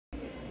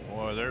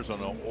Boy, there's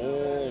an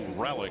old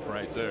relic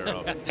right there.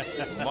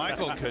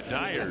 Michael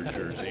Cuddyer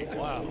jersey.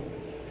 Wow.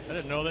 I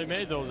didn't know they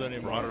made those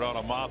anymore. Brought it out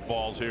of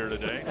mothballs here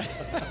today.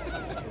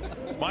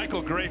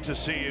 Michael, great to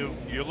see you.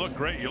 You look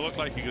great. You look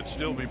like you could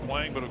still be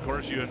playing, but of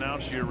course you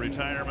announced your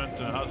retirement.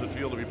 How's it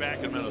feel to be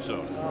back in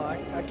Minnesota?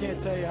 I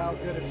can't tell you how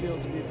good it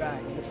feels to be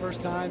back. The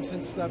first time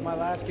since my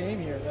last game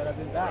here that I've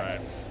been back.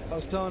 Right. I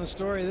was telling a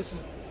story. This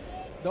is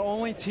the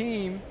only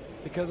team,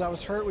 because I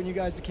was hurt when you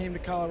guys came to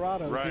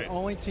Colorado. It's the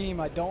only team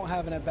I don't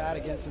have an at-bat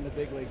against in the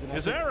big leagues. And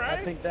is that right?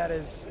 I think that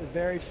is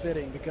very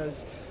fitting,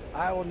 because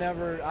I will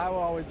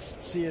always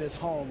see it as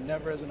home,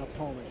 never as an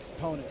opponent.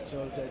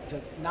 So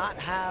to not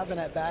have an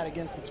at-bat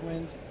against the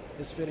Twins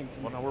is fitting for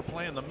me. Well, now we're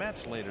playing the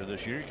Mets later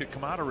this year. You could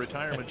come out of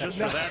retirement just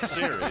for that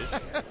series.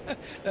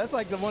 That's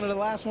like one of the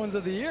last ones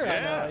of the year.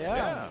 Yeah, I know.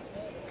 yeah.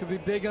 Could be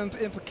big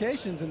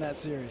implications in that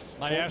series.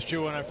 I asked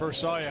you when I first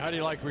saw you, how do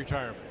you like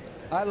retirement?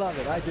 I love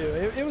it. I do.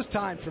 It was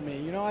time for me.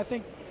 You know, I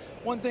think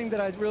one thing that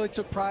I really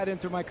took pride in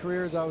through my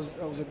career is I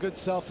was a good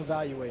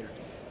self-evaluator.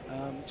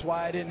 It's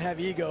why I didn't have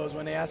egos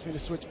when they asked me to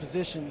switch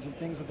positions and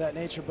things of that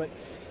nature. But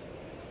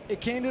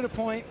it came to the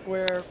point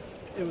where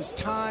it was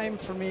time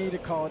for me to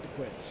call it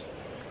quits.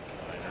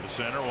 Liner to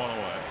center, one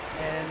away.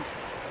 And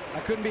I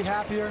couldn't be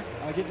happier.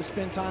 I get to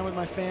spend time with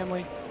my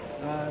family.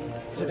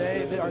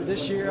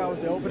 This year, I was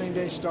the opening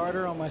day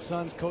starter on my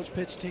son's coach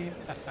pitch team,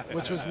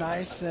 which was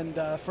nice. And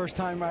first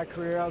time in my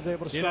career, I was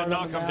able to start. You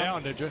didn't knock him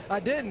down, did you? I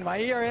didn't. My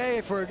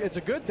ERA, it's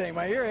a good thing.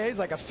 My ERA is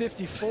like a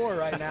 54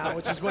 right now,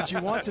 which is what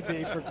you want to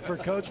be for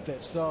coach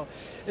pitch. So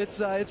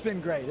it's been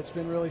great. It's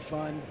been really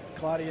fun.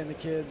 Claudia and the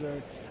kids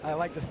I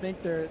like to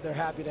think they're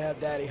happy to have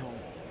Daddy home.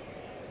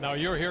 Now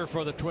you're here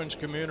for the Twins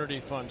Community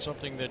Fund,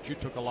 something that you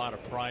took a lot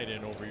of pride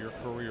in over your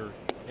career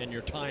and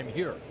your time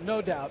here.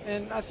 No doubt.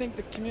 And I think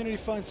the Community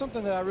Fund,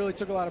 something that I really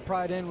took a lot of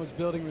pride in, was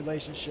building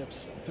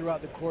relationships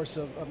throughout the course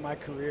of my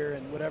career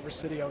in whatever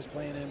city I was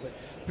playing in, but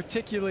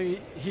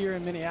particularly here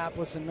in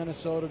Minneapolis and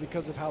Minnesota,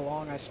 because of how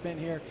long I spent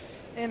here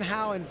and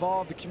how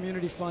involved the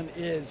Community Fund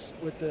is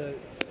with the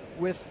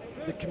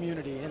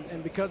community.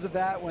 And because of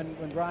that, when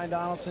Brian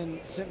Donaldson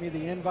sent me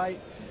the invite,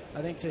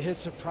 I think to his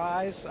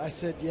surprise, I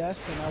said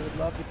yes, and I would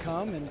love to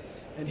come.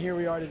 And here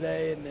we are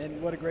today,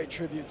 and what a great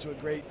tribute to a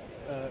great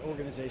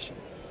organization.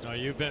 Now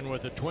you've been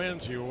with the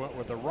Twins, you went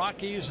with the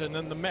Rockies, and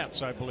then the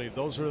Mets, I believe.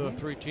 Those are the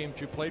three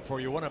teams you played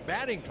for. You won a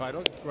batting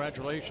title.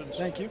 Congratulations.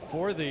 Thank you.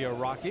 For the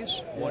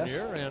Rockies one Yes.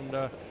 year. And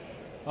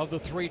of the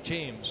three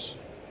teams,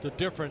 the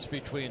difference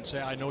between,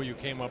 say, I know you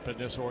came up in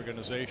this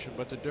organization,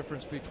 but the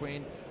difference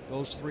between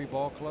those three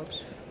ball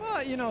clubs?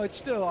 Well, you know, it's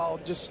still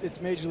it's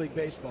Major League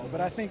Baseball.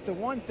 But I think the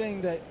one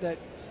thing that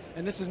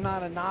and this is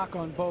not a knock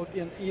on both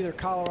in either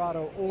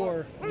Colorado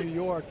or New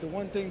York, the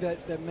one thing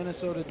that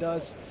Minnesota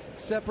does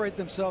separate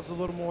themselves a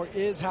little more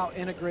is how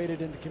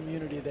integrated in the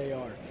community they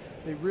are.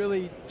 They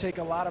really take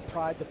a lot of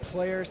pride. The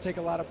players take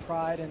a lot of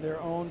pride in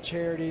their own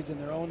charities and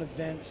their own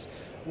events,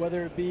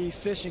 whether it be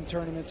fishing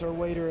tournaments or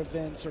waiter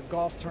events or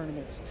golf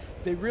tournaments.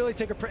 They really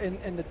take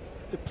and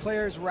the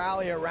players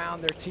rally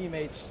around their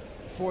teammates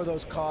for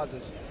those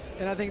causes.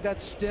 And I think that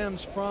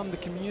stems from the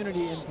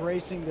community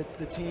embracing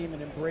the team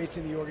and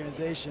embracing the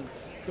organization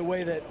the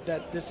way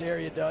that this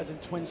area does and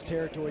Twins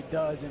territory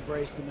does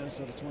embrace the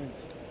Minnesota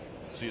Twins.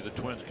 See, the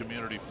Twins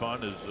Community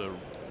Fund has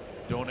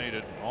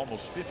donated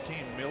almost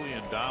 $15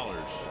 million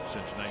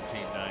since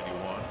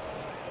 1991.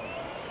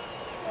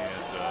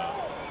 And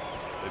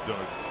they've done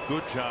a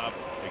good job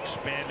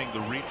expanding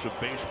the reach of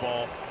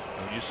baseball.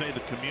 When you say the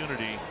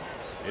community,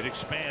 it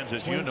expands,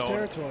 as Twins you know,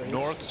 territory.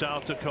 North,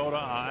 South Dakota,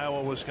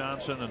 Iowa,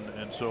 Wisconsin,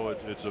 and so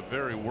it's a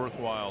very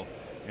worthwhile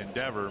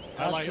endeavor.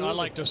 I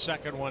like the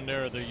second one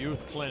there, the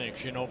youth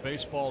clinics. You know,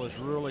 baseball is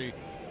really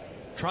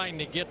trying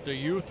to get the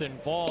youth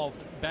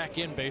involved back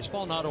in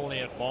baseball, not only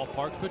at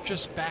ballparks, but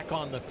just back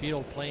on the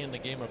field playing the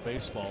game of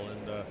baseball.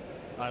 And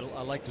I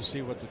like to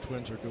see what the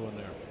Twins are doing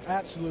there.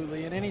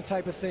 Absolutely, and any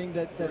type of thing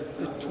that the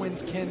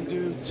Twins can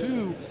do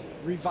to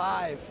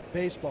revive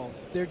baseball,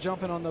 they're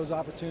jumping on those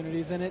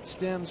opportunities, and it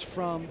stems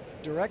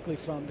directly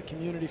from the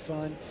Community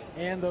Fund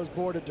and those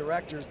board of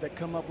directors that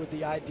come up with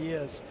the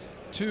ideas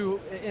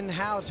in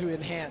how to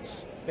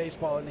enhance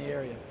baseball in the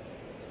area.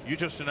 You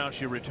just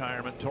announced your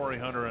retirement. Torrey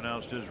Hunter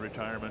announced his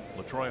retirement.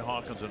 LaTroy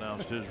Hawkins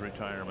announced his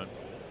retirement.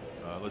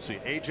 Let's see,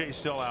 AJ's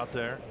still out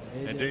there,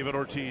 and David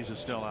Ortiz is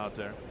still out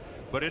there.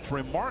 But it's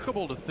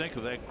remarkable to think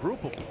of that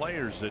group of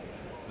players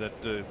that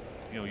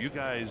you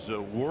guys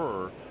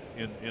were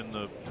in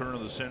the turn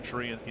of the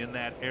century and in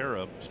that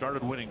era,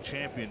 started winning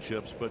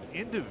championships, but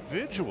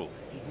individually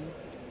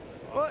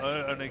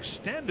an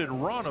extended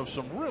run of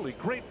some really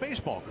great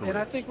baseball careers. And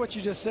I think what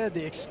you just said,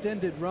 the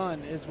extended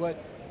run, is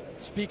what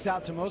speaks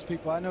out to most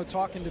people. I know,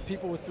 talking to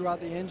people throughout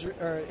the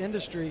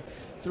industry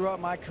throughout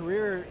my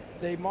career,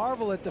 they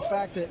marvel at the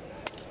fact that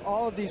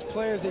all of these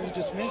players that you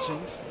just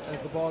mentioned,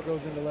 as the ball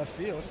goes into left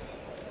field,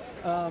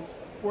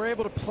 were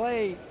able to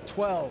play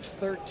 12,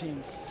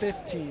 13,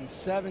 15,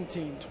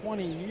 17,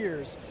 20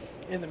 years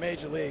in the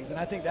major leagues. And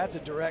I think that's a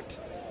direct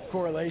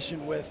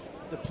correlation with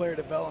the player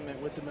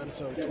development with the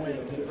Minnesota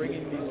Twins and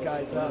bringing these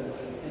guys up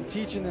and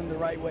teaching them the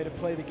right way to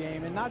play the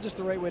game, and not just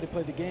the right way to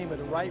play the game, but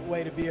the right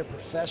way to be a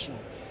professional.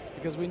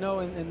 Because we know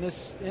in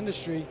this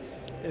industry,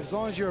 as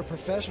long as you're a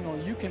professional,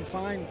 you can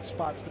find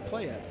spots to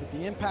play at. But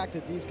the impact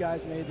that these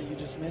guys made that you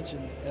just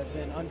mentioned have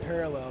been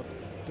unparalleled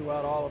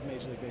throughout all of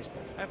Major League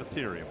Baseball. I have a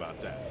theory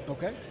about that.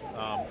 Okay.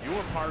 You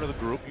were part of the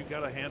group. You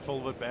got a handful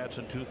of at-bats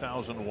in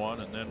 2001,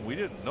 and then we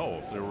didn't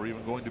know if there were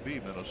even going to be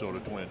Minnesota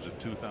Twins in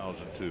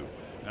 2002.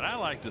 And I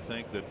like to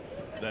think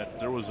that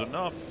there was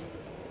enough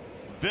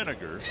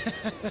vinegar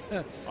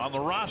on the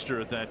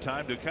roster at that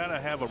time to kind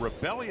of have a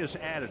rebellious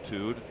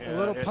attitude. A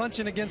little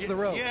punching against the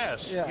ropes.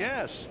 Yes, yeah.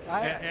 yes.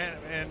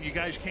 And you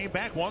guys came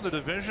back, won the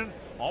division,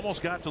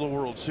 almost got to the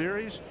World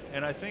Series,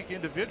 and I think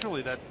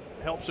individually that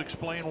helps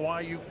explain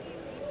why you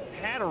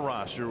had a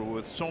roster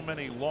with so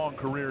many long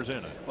careers in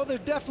it. Well, there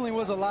definitely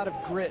was a lot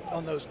of grit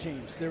on those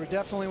teams. There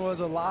definitely was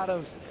a lot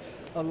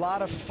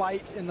of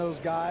fight in those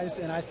guys,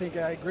 and I think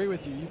I agree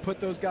with you. You put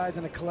those guys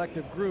in a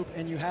collective group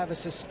and you have a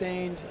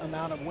sustained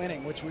amount of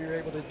winning, which we were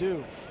able to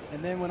do.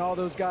 And then when all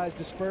those guys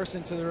disperse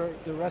into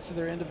the rest of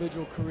their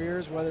individual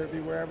careers, whether it be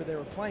wherever they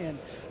were playing,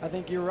 I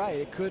think you're right.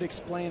 It could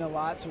explain a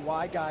lot to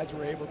why guys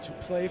were able to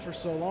play for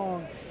so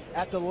long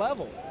at the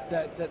level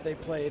that they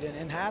played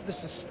and have the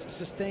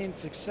sustained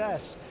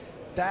success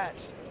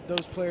that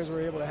those players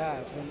were able to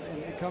have. And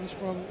it comes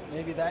from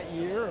maybe that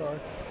year or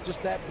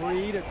just that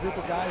breed, a group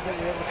of guys that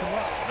were able to come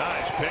up.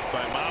 Nice pick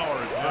by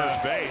Mauer at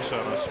first base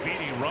on a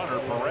speedy runner.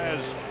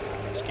 Perez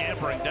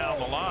scampering down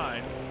the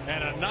line.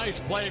 And a nice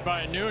play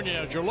by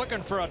Nunez. You're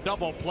looking for a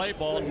double play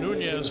ball.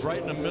 Nunez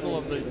right in the middle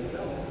of the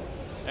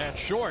at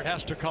short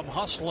has to come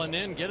hustling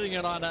in, getting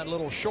it on that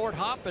little short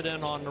hop and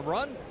in on the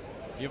run.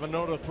 Even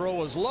though the throw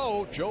was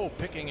low, Joe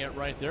picking it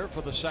right there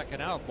for the second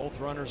out. Both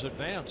runners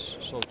advance.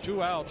 So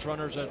 2 outs,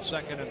 runners at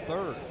second and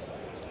third.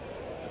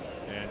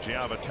 And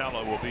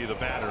Giavotella will be the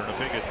batter, and a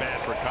big at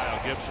bat for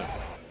Kyle Gibson.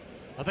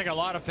 I think a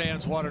lot of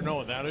fans want to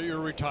know that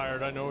you're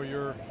retired. I know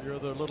you're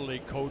the little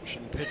league coach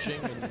and pitching,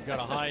 and you've got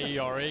a high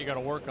ERA. You got to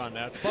work on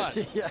that.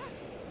 But yeah.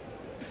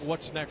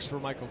 What's next for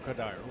Michael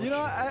Cuddyer?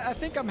 I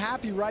think I'm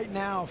happy right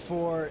now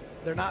for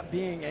there not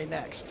being a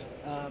next.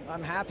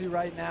 I'm happy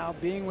right now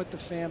being with the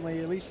family,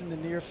 at least in the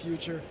near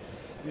future.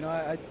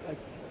 I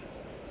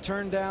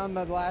turned down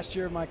the last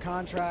year of my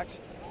contract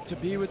to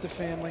be with the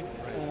family,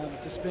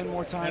 to spend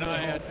more time. And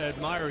I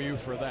admire you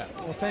for that.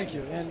 Well, thank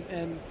you.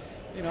 And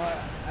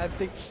I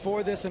think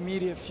for this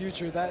immediate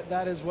future,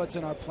 that is what's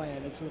in our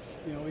plan. It's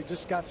we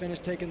just got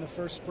finished taking the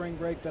first spring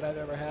break that I've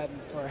ever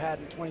had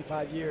in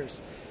 25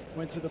 years.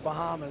 Went to the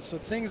Bahamas. So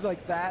things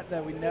like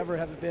that we never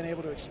have been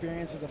able to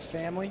experience as a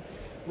family,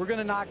 we're going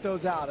to knock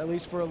those out, at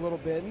least for a little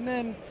bit. And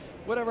then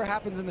whatever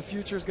happens in the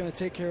future is going to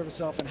take care of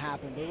itself and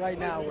happen. But right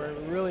now, we're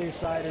really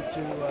excited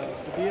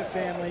to be a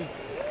family,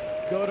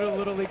 go to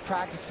Little League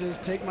practices,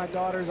 take my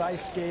daughters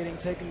ice skating,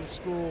 take them to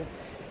school,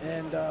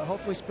 and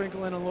hopefully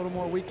sprinkle in a little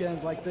more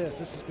weekends like this.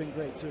 This has been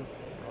great, too.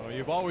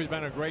 You've always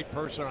been a great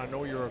person. I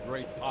know you're a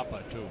great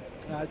papa, too.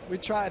 We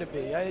try to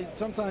be.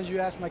 Sometimes you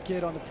ask my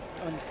kid on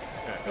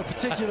a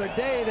particular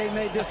day, they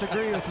may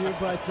disagree with you,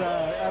 but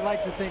I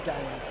like to think I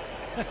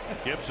am.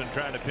 Gibson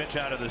trying to pitch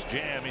out of this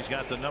jam. He's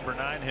got the number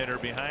 9 hitter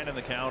behind in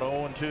the count,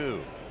 0-2.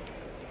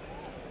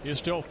 You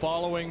still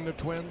following the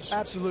Twins?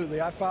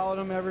 Absolutely. I followed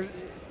them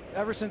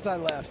ever since I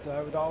left.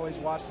 I would always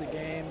watch the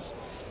games.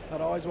 I'd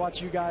always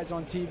watch you guys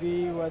on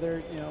TV, whether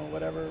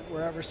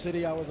wherever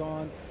city I was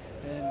on,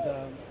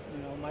 and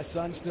my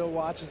son still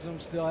watches them,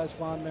 still has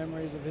fond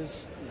memories of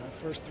his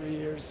first 3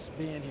 years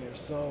being here.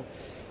 So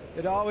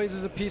it always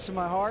is a piece of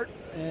my heart,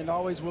 and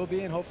always will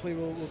be, and hopefully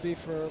will be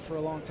for a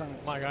long time.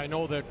 Mike, I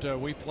know that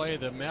we play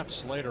the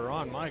Mets later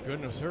on. My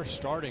goodness, their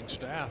starting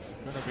staff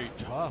going to be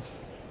tough.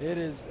 It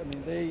is. I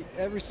mean,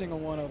 every single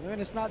one of them.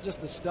 And it's not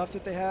just the stuff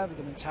that they have, but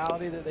the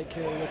mentality that they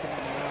carry with them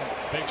on the mound.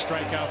 Big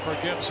strikeout for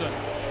Gibson.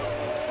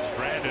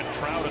 Stranded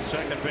Trout at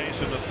second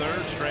base in the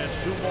third.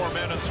 Strands 2 more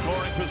men in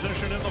scoring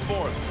position in the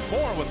fourth.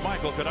 More with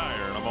Michael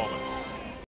Cuddyer in a moment.